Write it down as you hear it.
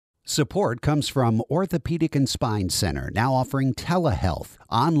Support comes from Orthopedic and Spine Center, now offering telehealth,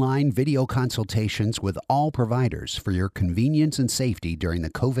 online video consultations with all providers for your convenience and safety during the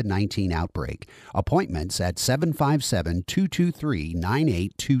COVID-19 outbreak. Appointments at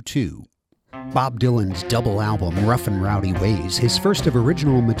 757-223-9822. Bob Dylan's double album, Rough and Rowdy Ways, his first of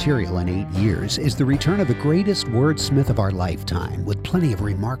original material in 8 years, is the return of the greatest wordsmith of our lifetime, with plenty of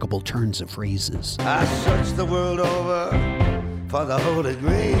remarkable turns of phrases. I searched the world over for the Holy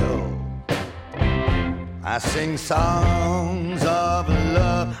Grail. I sing songs of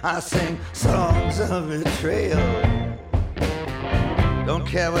love, I sing songs of betrayal. Don't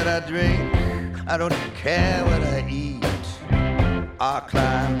care what I drink, I don't care what I eat. I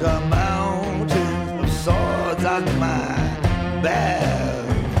climbed a mountain of swords on my bare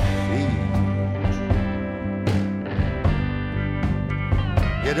feet.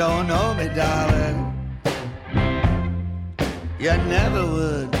 You don't know me, darling, you never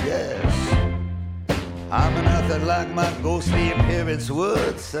would guess. I'm nothing like my ghostly appearance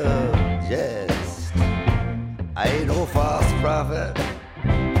would suggest. I ain't no false prophet,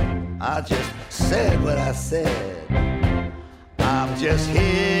 I just said what I said. I'm just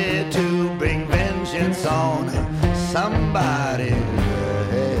here to bring vengeance on somebody's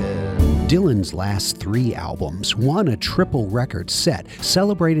head. Dylan's last 3 albums, won a triple record set,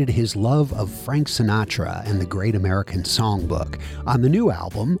 celebrated his love of Frank Sinatra and the Great American Songbook. On the new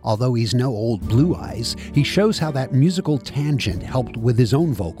album, although he's no old Blue Eyes, he shows how that musical tangent helped with his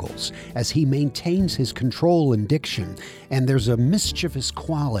own vocals, as he maintains his control and diction, and there's a mischievous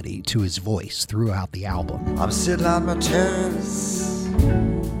quality to his voice throughout the album. I'm sitting on my terrace,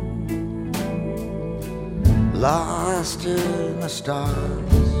 lost in the stars,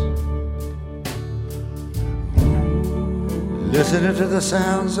 listening to the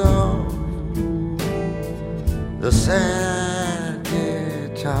sounds of the sad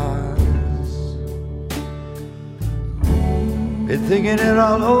guitars. Been thinking it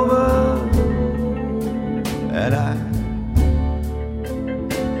all over, and I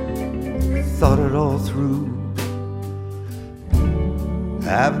thought it all through.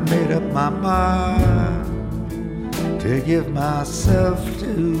 I've made up my mind to give myself to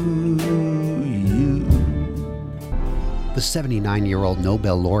you. The 79-year-old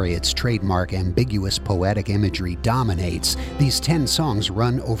Nobel laureate's trademark ambiguous poetic imagery dominates. These 10 songs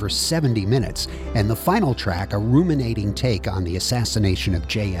run over 70 minutes, and the final track, a ruminating take on the assassination of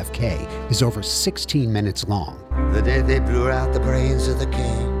JFK, is over 16 minutes long. The day they blew out the brains of the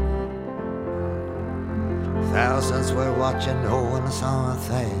king, thousands were watching, no one saw a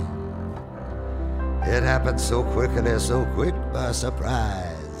thing. It happened so quickly, so quick by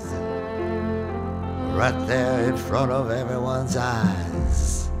surprise, right there in front of everyone's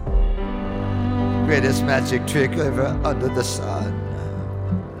eyes. Greatest magic trick ever under the sun,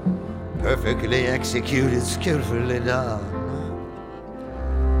 perfectly executed, skillfully done.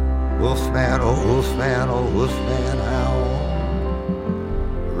 Wolfman, oh wolfman, oh wolfman, howl.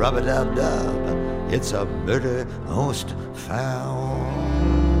 Rub-a-dub-dub, it's a murder most foul.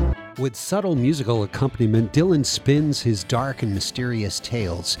 With subtle musical accompaniment, Dylan spins his dark and mysterious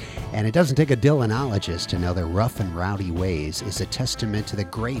tales, and it doesn't take a Dylanologist to know that Rough and Rowdy Ways is a testament to the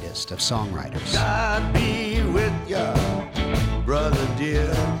greatest of songwriters. I'd be with ya, brother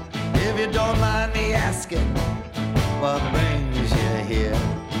dear, if you don't mind me asking, what brings you here?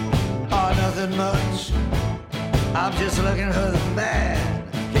 Oh, nothing much, I'm just looking for the man.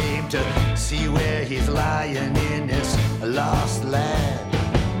 Came to see where he's lying in this lost land.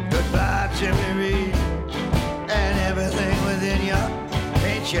 Goodbye, Jimmy Reed, and everything within you.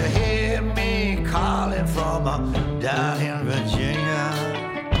 Ain't you hear me calling from down in Virginia?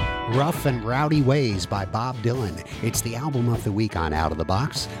 Rough and Rowdy Ways by Bob Dylan. It's the album of the week on Out of the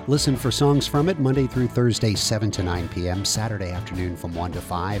Box. Listen for songs from it Monday through Thursday, 7 to 9 p.m., Saturday afternoon from 1 to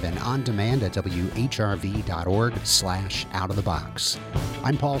 5, and on demand at whrv.org/outofthebox.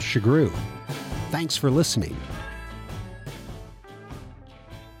 I'm Paul Chagru. Thanks for listening.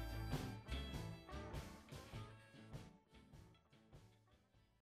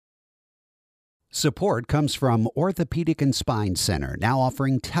 Support comes from Orthopedic and Spine Center, now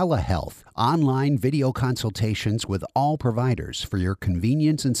offering telehealth, online video consultations with all providers for your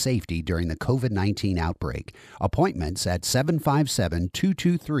convenience and safety during the COVID-19 outbreak. Appointments at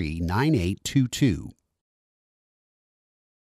 757-223-9822.